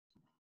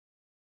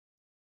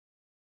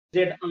Z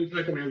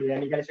अल्फाको value यहाँ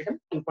निकालिसक्यौँ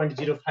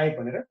 2.05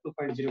 भनेर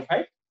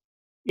 2.05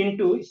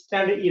 into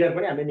standard error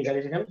पनि हामीले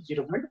निकालिसक्यौँ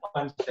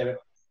 0.17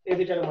 यो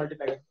दुईटाले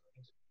मल्टिप्लाई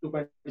गर्दा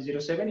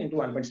 2.07 इन्टु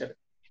 1.7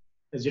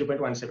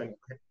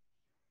 0.17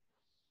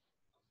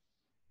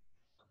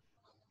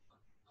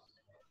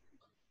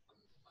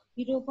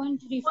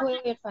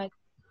 0.3485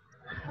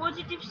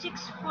 positive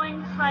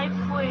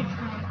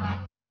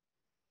 6.5485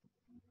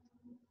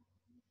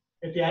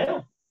 यति आयो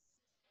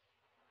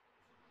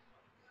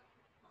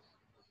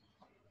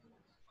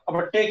अब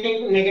टेकिङ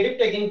नेगेटिभ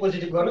टेकिङ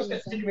पोजिटिभ गर्नुस्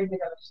त्यसपछि लिमिट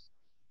निकाल्नुस्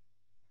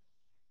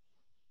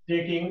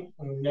टेकिङ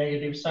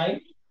नेगेटिभ साइन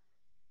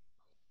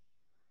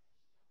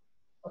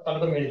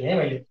तलको मिल्ने है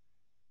मैले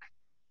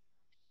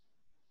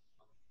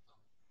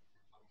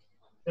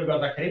त्यो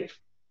गर्दाखेरि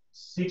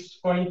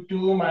 6.2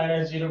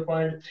 minus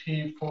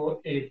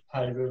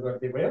 0.3485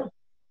 गर्दै भयो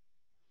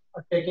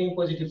taking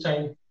positive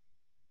sign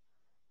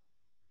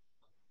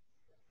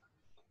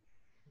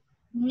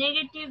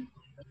negative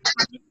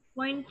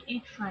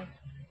 5.85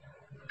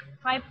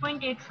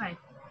 5.85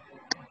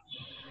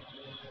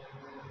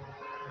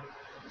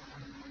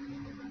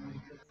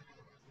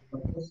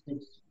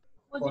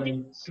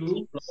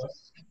 6.2 plus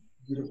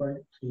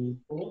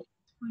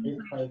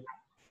 0.3485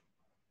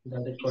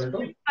 that equal to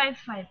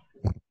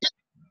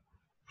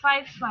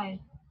 55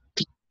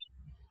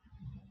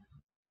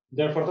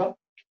 therefore the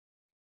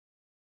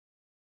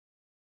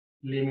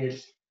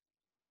limits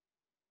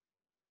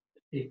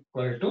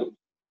equal to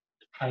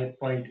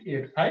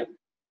 5.85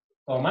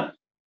 comma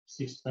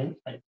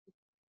 6.5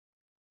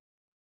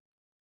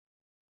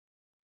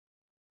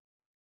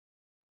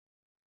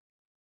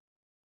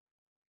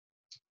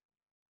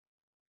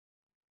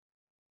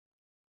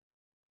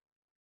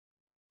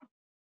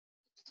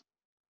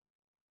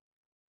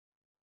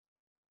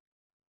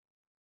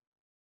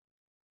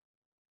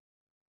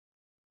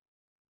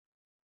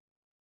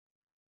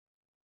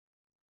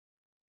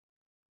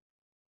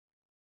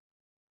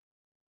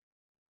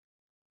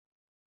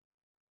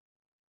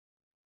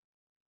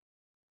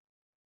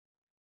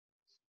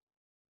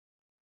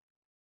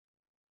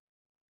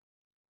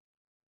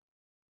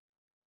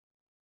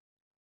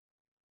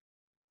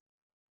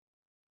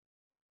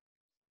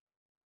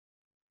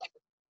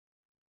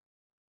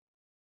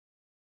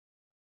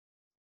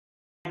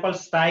 sample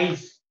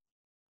size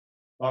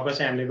भएको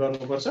चाहिँ हामीले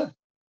गर्नुपर्छ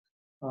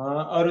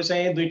अरु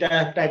चाहिँ दुईटा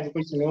टाइपको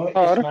क्वेशन हो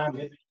यसमा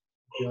हामीले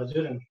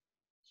हजुर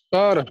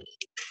सर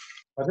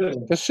हजुर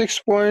त्यो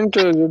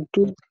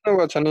 6.2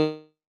 भन्छ नि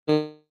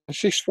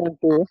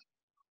 6.2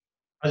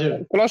 हजुर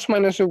प्लस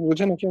माइनस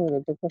बुझेन के मैले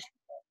त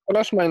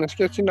प्लस माइनस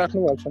के चिन्ह राख्नु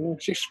भएको छ नि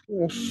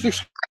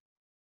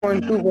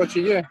 6.2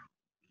 पछि के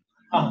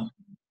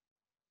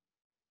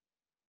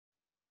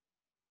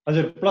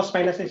हजुर प्लस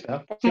माइनस नै छ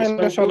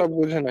माइनस वाला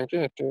बुझेन के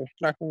त्यो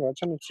राख्नु भएको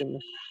छ नि चिन्ह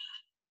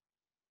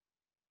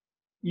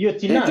यो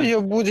चिन्ह त्यो यो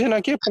बुझेन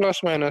के प्लस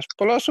माइनस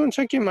प्लस हुन्छ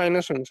कि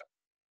माइनस हुन्छ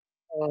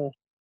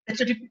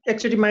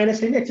एकचोटि माइनस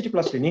लिने एकचोटि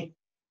प्लस लिने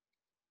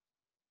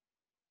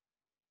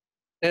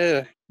ए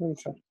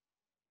हुन्छ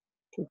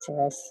ठिक छ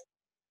हस्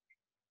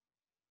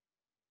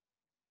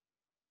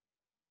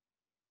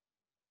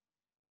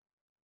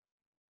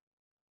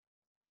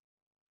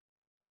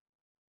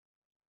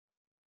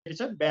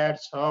ब्याड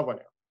छ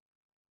भन्यो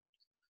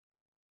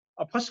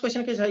फर्स्ट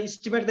क्वेशन के छ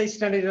estimate the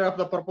standard error of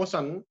the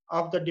proportion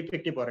of the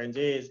defective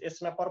ranges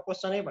यसमा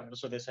प्रपोर्सन है भनेर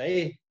सोधेछ है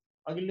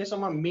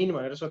अघिल्लेसम्म मिन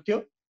भनेर सोध्थ्यो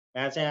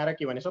यहाँ चाहिँ आएर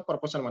के भनेछ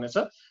प्रपोर्सन भनेछ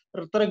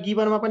तर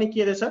गिभनमा पनि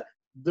के दिएछ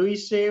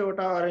 200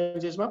 वटा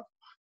रेन्जेसमा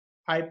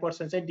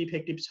 5% चाहिँ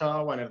डिफेक्टिभ छ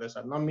भनेर दिएछ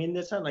न मिन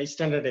दिएछ न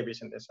स्ट्यान्डर्ड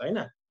डेभिएसन दिएछ हैन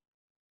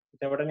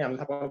त्यहाँबाट नि हामीले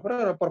थाहा पाउनु पर्यो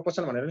र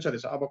प्रपोर्सन भनेर पनि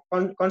सोधेछ अब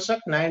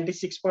construct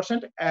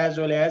 96% as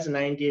well as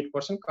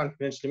 98%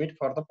 confidence limit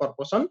for the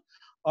proportion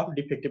of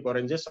defective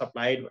ranges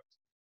applied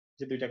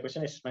यो दुईटा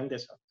क्वेशन यसमा नि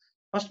दिएछ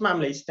फर्स्टमा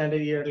हामीले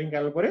स्ट्यान्डर्ड एरर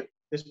निकाल्नु पर्यो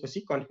त्यसपछि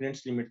कन्फिडेन्स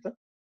लिमिट त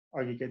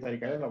अघिकै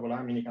तरिकाले लगभग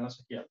हामी निकाल्न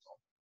सकिहाल्छौँ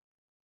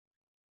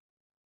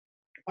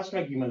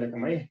फर्स्टमा गिभन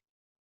लेखौँ है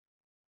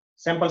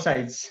sample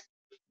size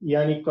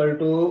n equal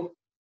to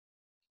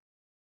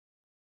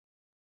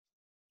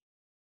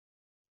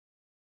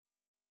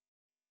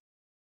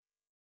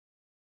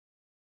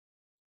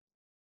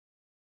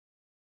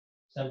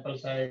sample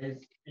size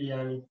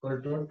n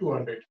equal to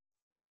 200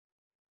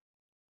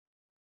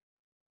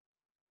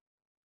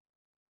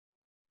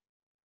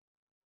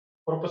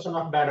 proportion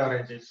of bad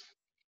oranges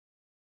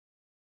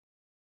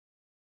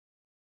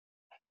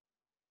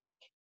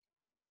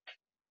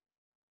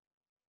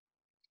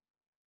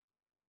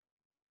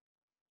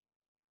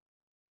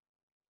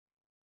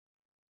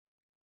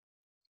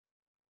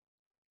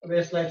अब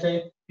यसलाई चाहिँ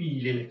p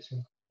ले लेख्छौँ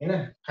हैन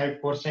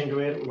 5%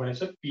 वेयर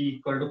भनेछ p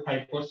equal to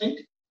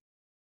 5%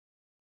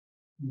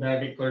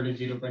 that equal to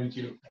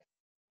 0.05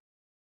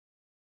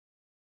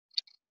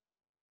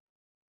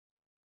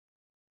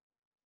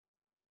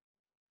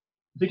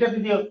 दुईटा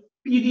दियो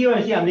p दियो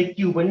भनेपछि हामीले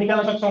q पनि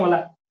निकाल्न सक्छौं होला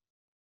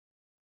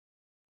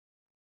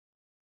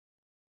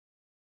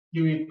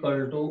q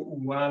equal to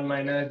 1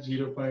 minus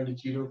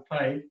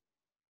 0.05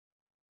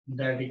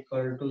 that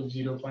equal to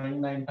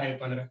 0.95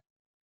 भनेर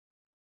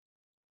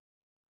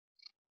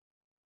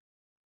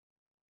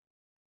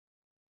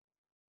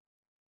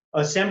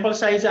स्याम्पल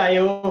साइज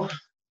आयो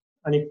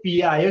अनि पी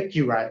आयो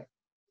क्यू आयो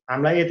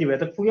हामीलाई यति भयो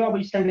त पुग्यो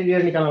अब स्ट्यान्डर्ड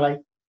एरर निकाल्नलाई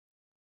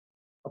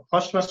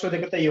फर्स्टमा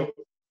सोधेको त यो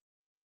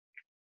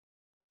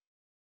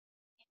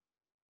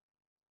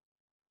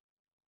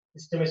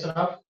estimation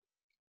of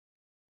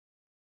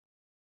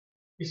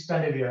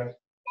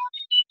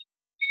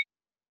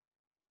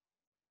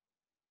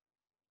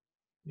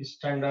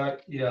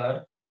standard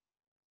error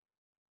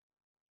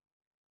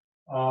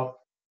of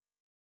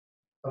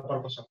the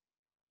proportion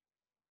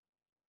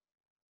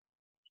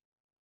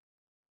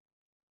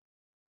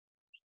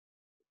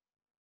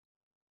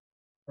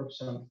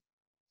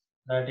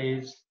that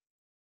is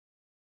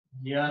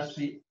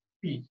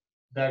RCP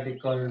that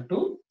equal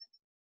to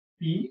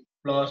P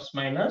plus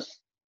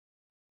minus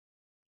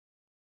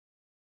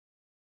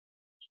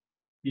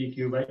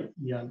PQ by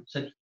EN.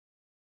 Set.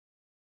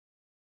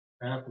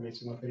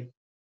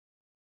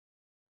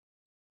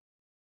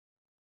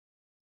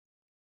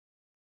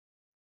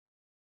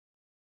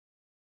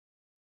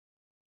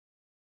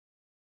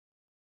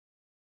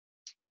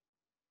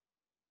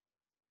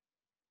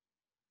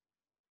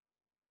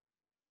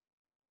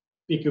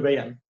 PQ by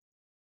N.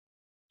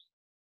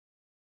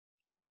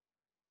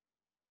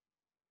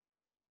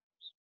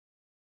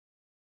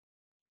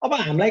 अब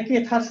हामीलाई के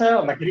थाहा छ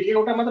भन्दाखेरि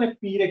एउटा मात्रै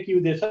पी र क्यू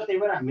दिएछ त्यही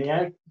भएर हामीले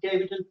यहाँ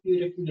क्यापिटल पी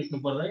र क्यू लेख्नु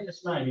पर्दैन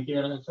यसमा हामी के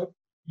गर्न सक्छौँ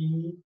पी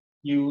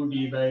क्यू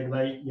डिभाइड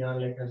बाइ यहाँ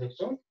लेख्न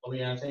सक्छौँ अब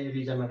यहाँ चाहिँ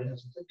रिजनमा लेख्न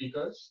सक्छौँ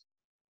बिकज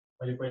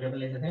मैले पहिला पनि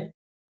लेखेको थिएँ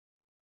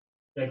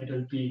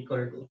capital P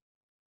equal to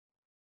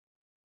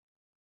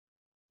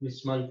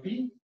small P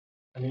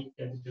अनि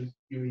capital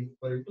Q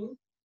equal to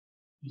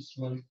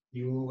small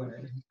Q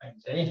भनेर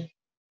पाइन्छ है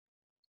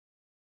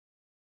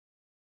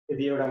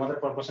यदि एउटा मात्र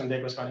प्रपोर्सन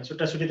दिएको छ भने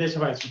छुट्टा छुट्टै छ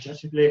भने छुट्टा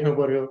छुट्टै लेख्नु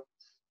पर्यो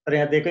तर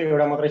यहाँ दिएको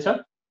एउटा मात्रै छ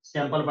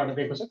स्याम्पलबाट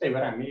दिएको छ त्यही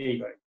भएर हामी यही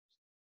गर्यौँ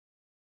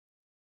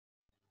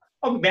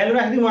अब भ्यालु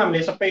राखिदिउँ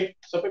हामीले सबै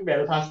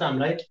भ्यालु थाहा छ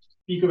हामीलाई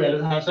p को भ्यालु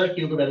थाहा छ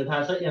q को भ्यालु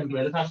थाहा छ n को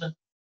भ्यालु थाहा छ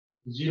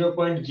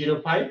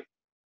 0.05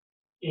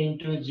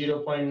 into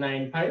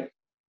 0.95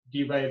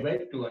 divided by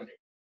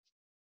 200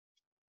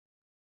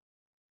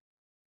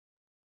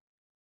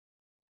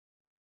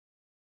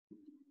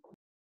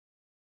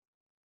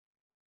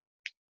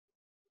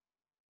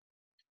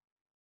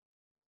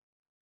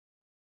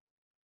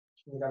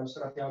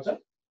 आन्सर कति आउँछ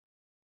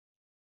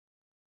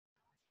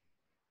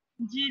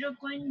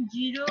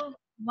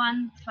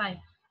 0.015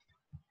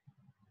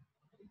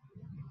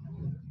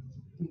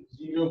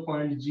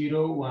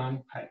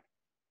 0.015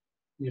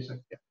 यो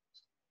सत्य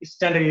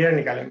स्ट्यान्डर्ड एरर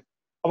निकाल्यौं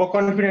अब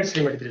कन्फिडेन्स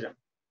लिमिट तिर जाउँ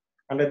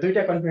हामीले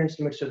दुईटा कन्फिडेन्स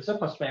लिमिट सोध्छ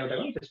फर्स्टमा एउटा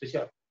गर्नु त्यसपछि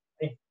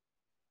अर्को है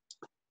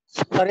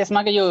सर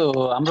यसमा के यो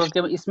हाम्रो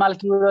के स्मल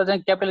क्यू र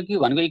चाहिँ क्यापिटल क्यू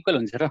भनेको इक्वल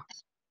हुन्छ र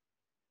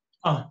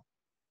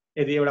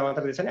यदि एउटा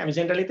मात्र दिन्छ नि हामी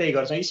जेनरली त्यही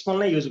गर्छौं स्मल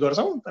नै युज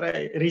गर्छौं तर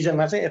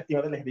रिजनमा चाहिँ यति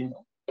मात्र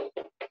लेखिदिन्छौं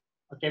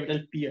क्यापिटल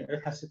पी भनेर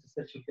खासै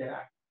त्यसरी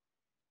छुट्याएर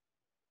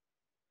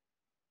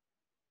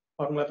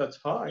फर्मुला त छ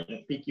हैन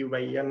pq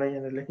बाइ n नै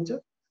यहाँनिर लेखिन्छ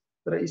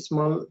तर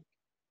स्मल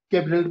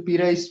क्यापिटल पी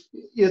र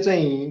यो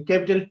चाहिँ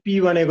क्यापिटल पी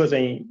भनेको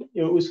चाहिँ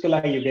यो उसको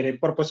लागि के रे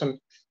प्रपोर्सन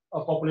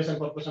पपुलेसन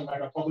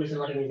प्रपोर्सनबाट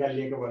पपुलेसनबाट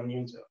निकालिएको भन्ने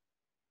हुन्छ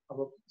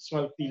अब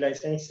स्मल पी लाई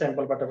चाहिँ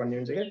स्याम्पलबाट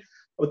भन्ने हुन्छ के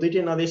अब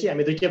दुईटै नदेशी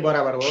हामी दुईटै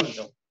बराबर हो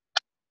भन्छौं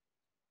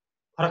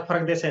फरक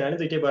फरक देश छैन भने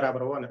दुईटै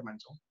बराबर हो भनेर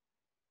मान्छौं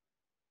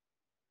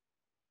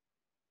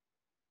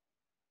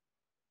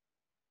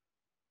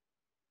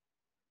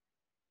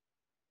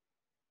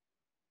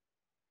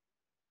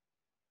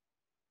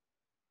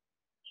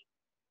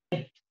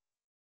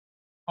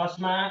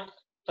फर्स्टमा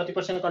कति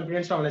पर्सेन्ट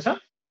कन्फिडेन्समा हुनेछ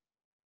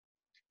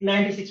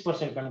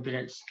 96%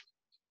 confidence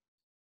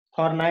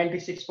for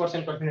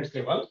 96% confidence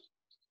level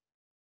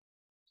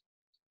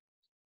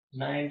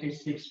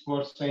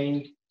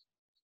 96%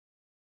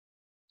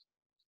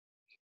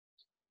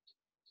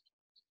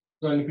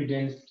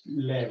 confidence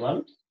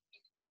level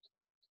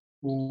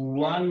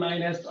 1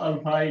 minus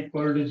alpha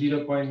equal to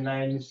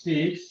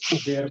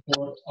 0.96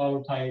 therefore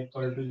alpha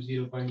equal to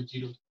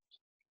 0.0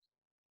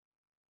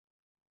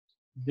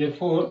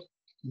 therefore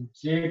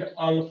z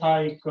alpha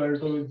equal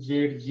to z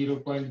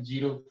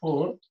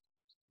 0.04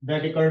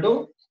 that equal to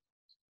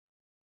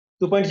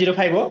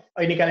 2.05 हो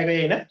अहिले निकालेको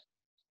यही हैन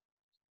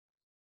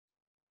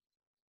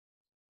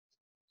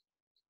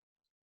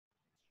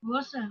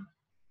हो सर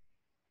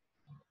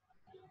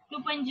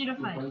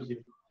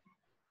 2.05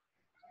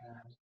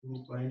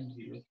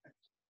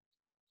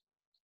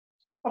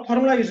 अब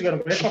फर्मुला युज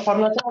गर्नु पर्यो यसको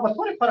फर्मुला चाहिँ अब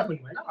थोरै फरक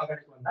हुन्छ हैन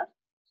अगाडिको भन्दा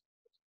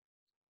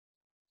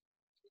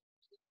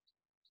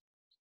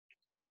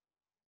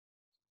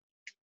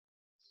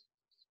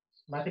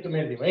माथिको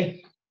मेरो दिउँ है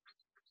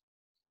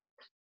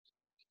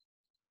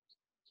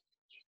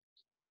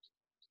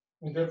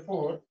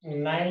therefore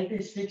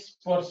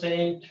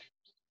 96%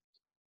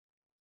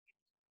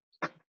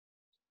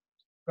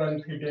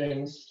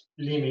 confidence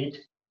limit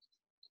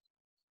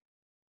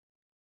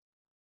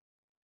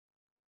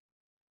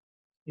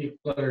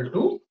equal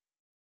to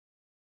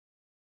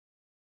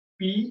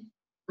p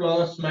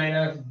plus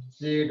minus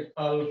z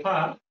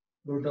alpha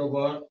root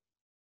over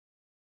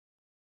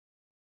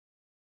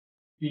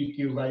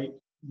pq by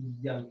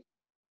n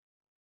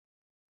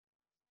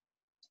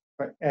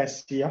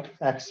SC of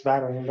x बार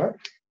भनेर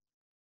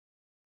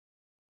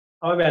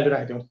अब भ्यालु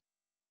राखिदिउँ।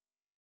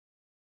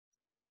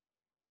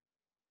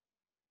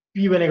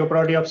 पी भनेको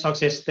प्रोबेबिलिटी अफ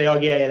सक्सेस त्यही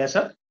अघि आइरहेछ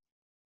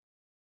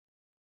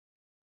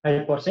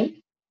 5%।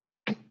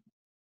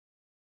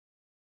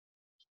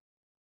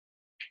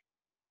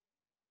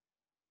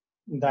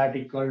 that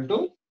equal to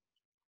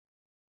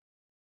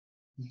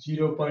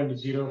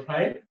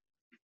 0.05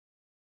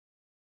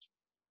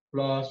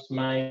 plus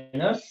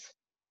minus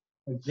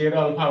z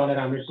alpha भनेर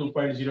हामीले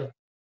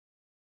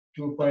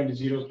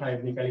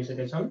 2.05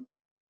 निकालिसकेका छौं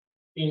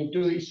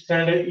इन्टु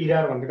स्ट्यान्डर्ड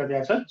इरर भनेको कति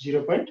आछ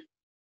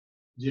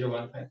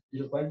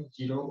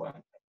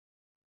 0.015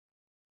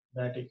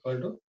 that equal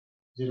to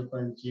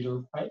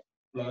 0.05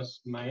 plus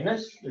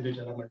minus यो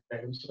दुईटालाई मल्टिप्लाई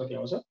गरेपछि कति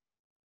आउँछ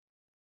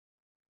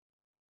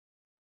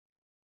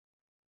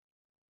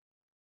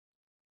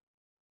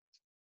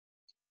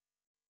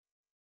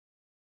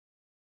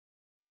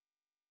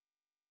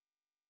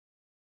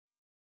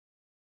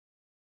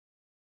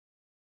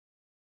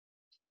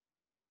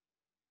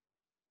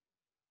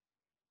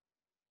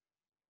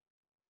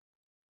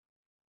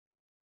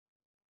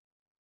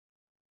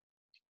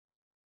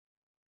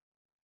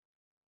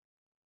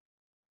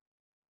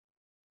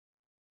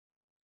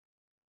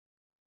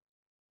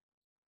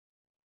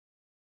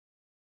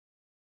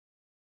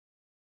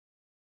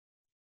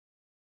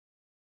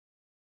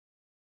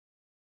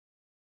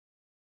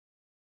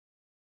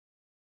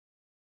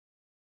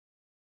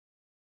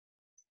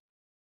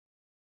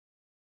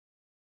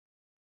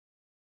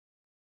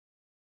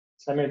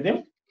समेट दिउँ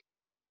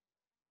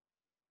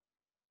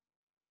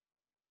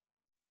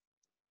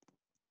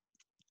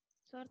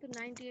सर त्यो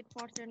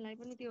 98% लाई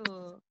पनि त्यो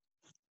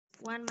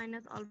 1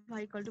 minus alpha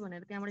equal to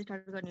भनेर त्यहाँबाट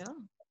स्टार्ट गर्ने हो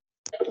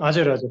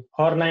हजुर हजुर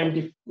for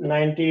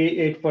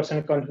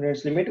 98%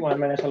 confidence limit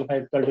 1 minus alpha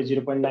equal to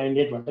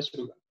 0.98 भनेर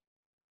सुरु गर्नु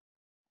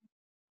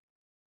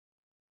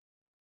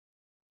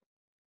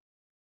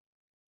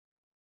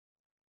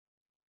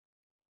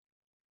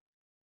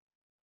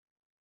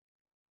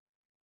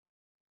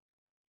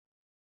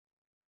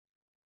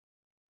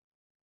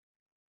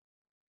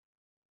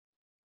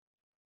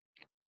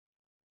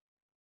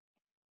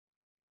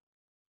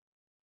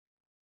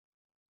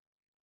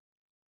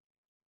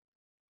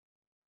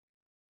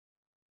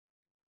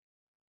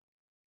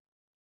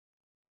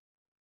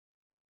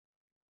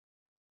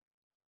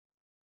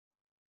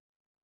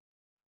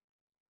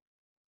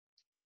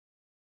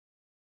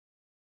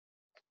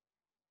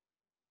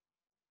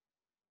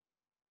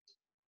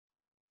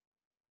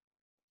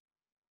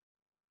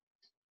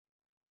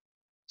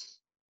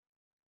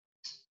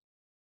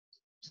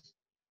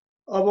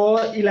अब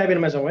 11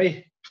 मा जाउँ है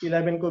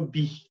 11 को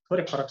बी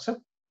थोरै फरक छ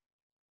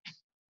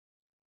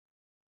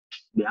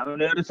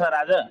भ्याउनेहरु सर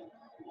आज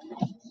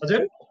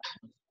हजुर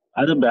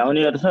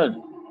भ्याउनेहरु सर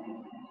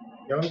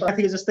भ्याउनु त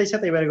आफै जस्तै छ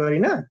त्यही भएर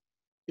गरिन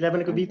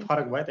 11 को बी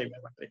फरक भयो त्यही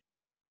भएर मात्रै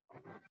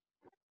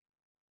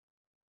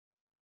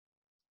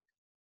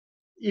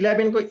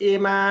 11 को ए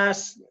मा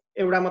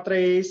एउटा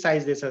मात्रै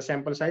साइज दिएछ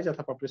स्याम्पल साइज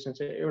अथवा पपुलेसन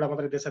चाहिँ एउटा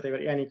मात्रै दिएछ त्यही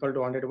भएर n इक्वल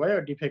टु 100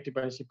 भयो डिफेक्टिभ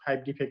भनेपछि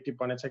 5 डिफेक्टिभ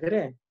बनेछ के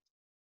रे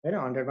हैन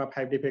 100 मा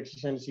 5 डिफेक्टिभ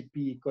भनेपछि p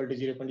इक्वल टु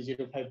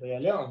 0.05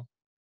 भइहाल्यो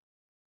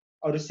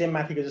अरु सेम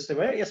माथिको जस्तै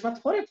भयो यसमा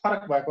थोरै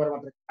फरक भएको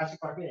मात्रै खासै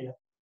फरक नै हैन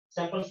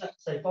sample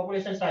size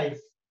population size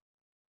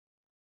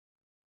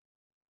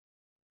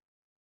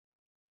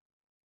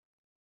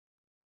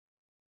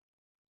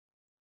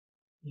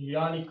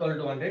n equal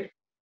to 100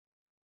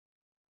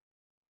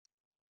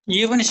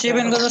 यो पनि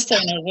 7 को जस्तो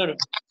हैन सर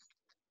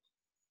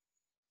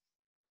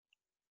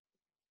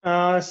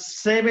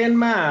 7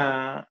 मा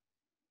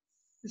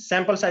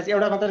स्याम्पल साइज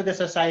एउटा मात्रै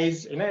देश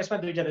साइज हैन यसमा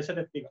दुईटा देश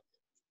त्यति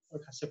हो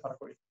खासै फरक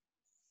होइन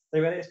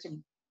त्यही भएर यस्तो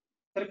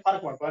थोरै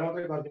फरक भएको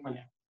मात्रै गर्दिम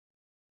भने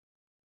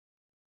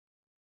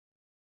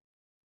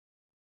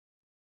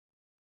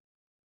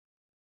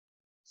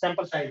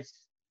स्याम्पल साइज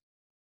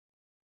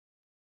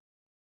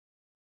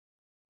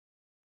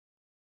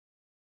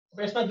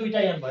यसमा दुईटा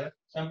n भयो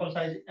sample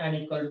size n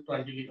equal to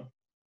 20 लिनु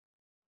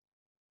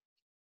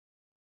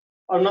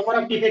और number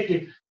of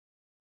defective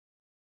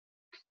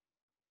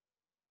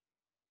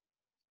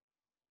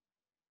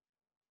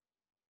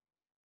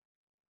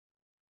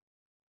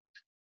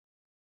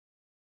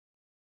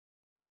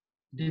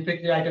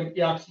defective item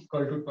x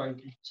equal to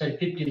 20 sorry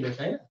 15 is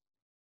right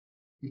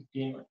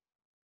 15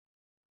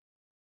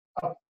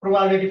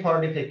 probability for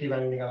defective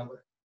and निकाल्नु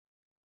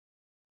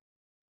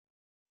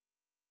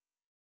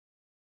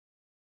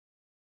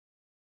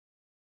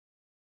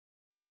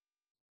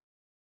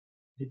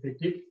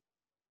defective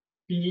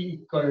p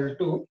equal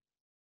to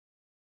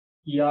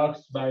x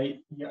by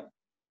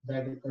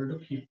that equal to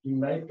 15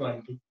 by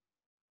 20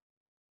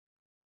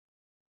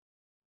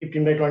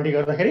 15 by 20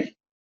 गर्दाखेरि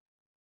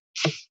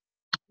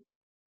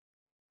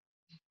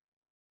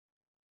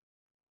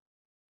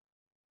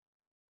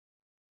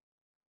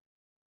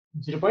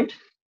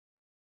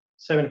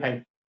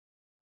 0.75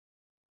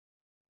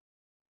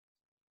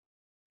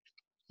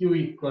 q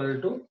equal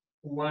to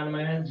 1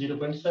 minus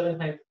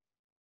 0.75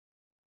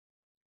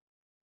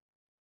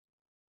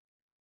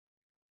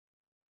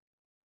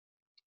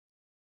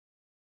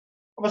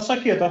 अब अब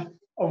सकियो त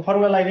अब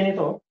formula लगाइदिने त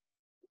हो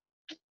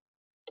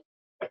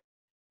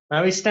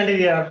अब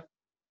स्ट्यान्डर्ड एरर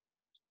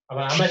अब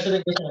हामीलाई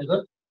सोधेको क्वेसन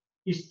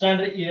भनेको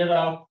standard error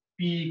of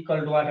p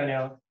equal to what अनि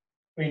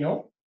we know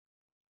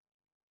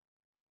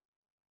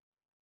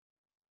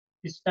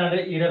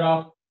standard error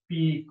of p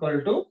equal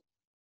to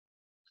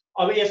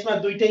अब यसमा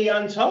दुईटै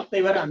यान छ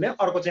त्यही भएर हामीले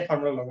अर्को चाहिँ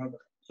फर्मुला लगाउनु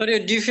पर्यो सर यो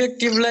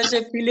डिफेक्टिभलाई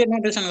चाहिँ p ले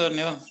नोटेसन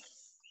गर्ने हो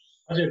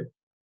हजुर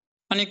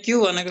अनि q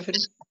भनेको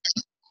फेरि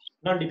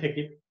नन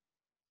डिफेक्टिभ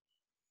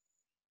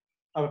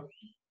अब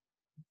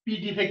p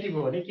डिफेक्टिभ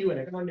हो भने q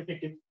भनेको नन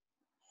डिफेक्टिभ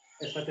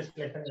यसमा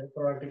त्यसले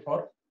probability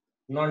for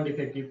non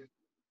defective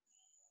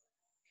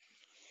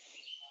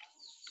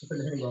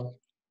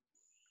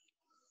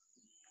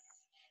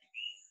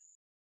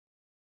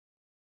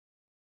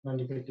non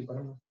defective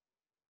भनौँ न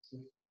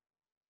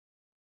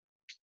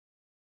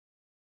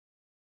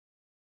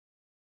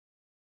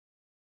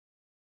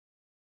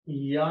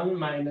n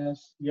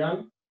minus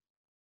n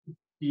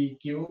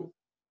pq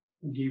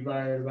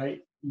divided by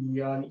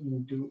n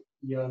into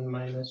n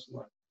minus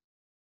 1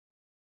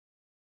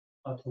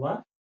 अथवा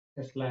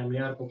यसलाई हामी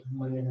अर्को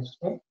फर्ममा लिन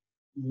सक्छौँ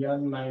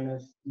n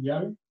minus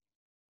n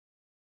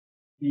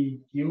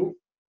pq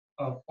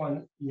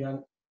upon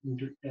n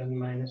into n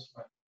minus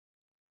 1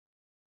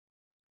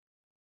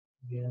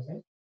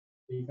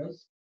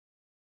 because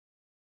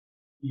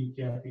p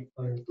cap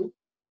equal to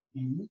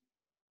p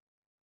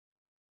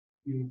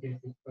q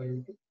cap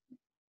equal to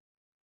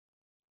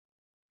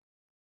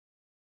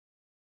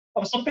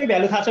अब सबै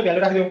भ्यालु थाहा छ भ्यालु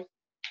राख्दियौ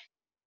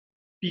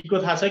p को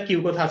थाहा छ q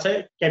को थाहा छ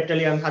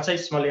क्यापिटल n थाहा छ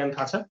स्मल n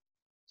थाहा छ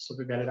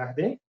सबै भ्यालु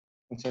राख्दिए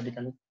हुन्छ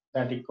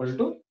दैट इक्वल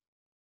टु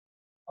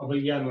अब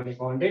n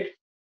भनेको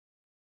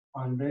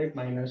 100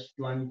 minus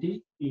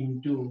 20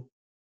 into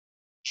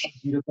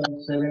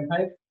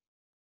 0.75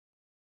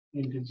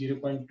 into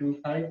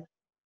 0.25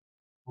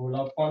 whole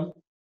upon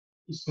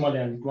small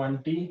n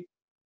 20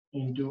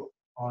 into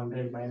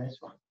 100 minus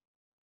 1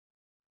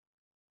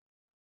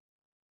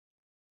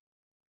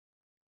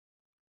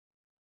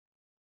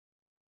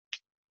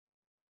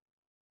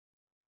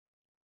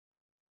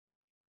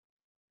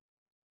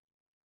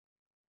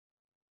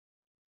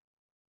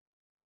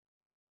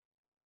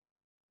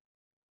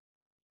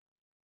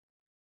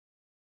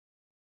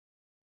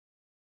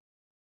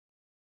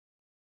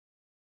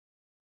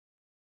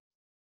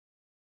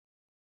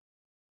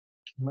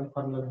 My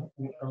formula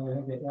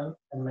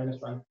n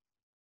minus 1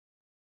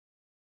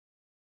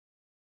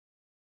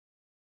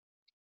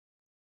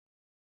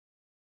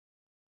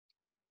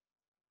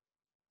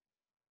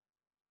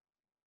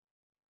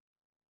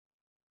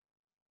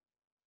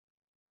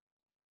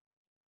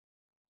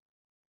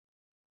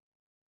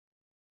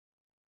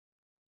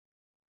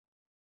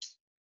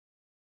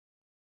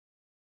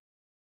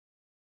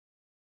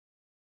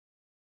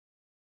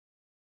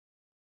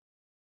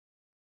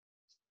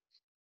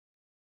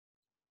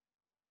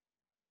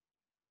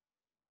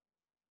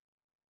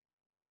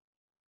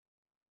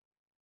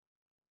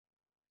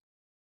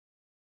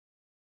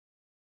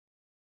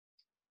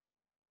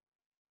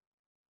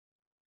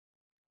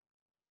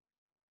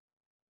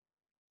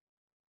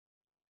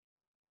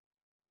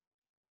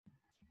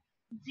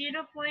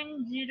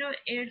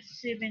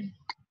 0.087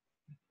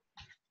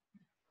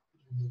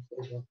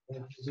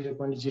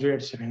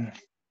 0.087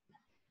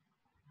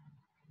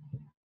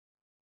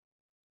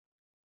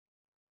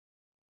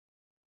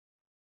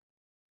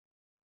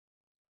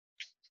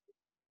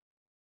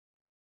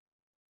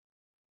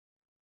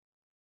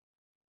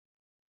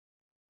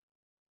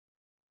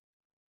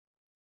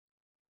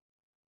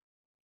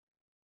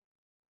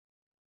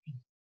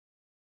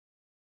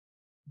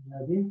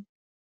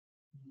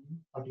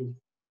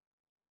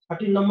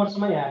 13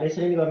 नम्बरसम्म यहाँ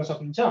यसरी नै गर्न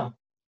सकिन्छ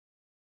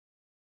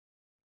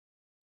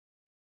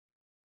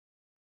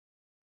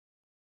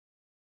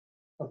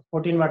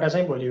 14 बाट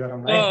चाहिँ भोलि गरौँ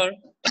है सर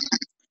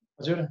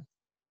हजुर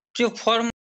त्यो फर्म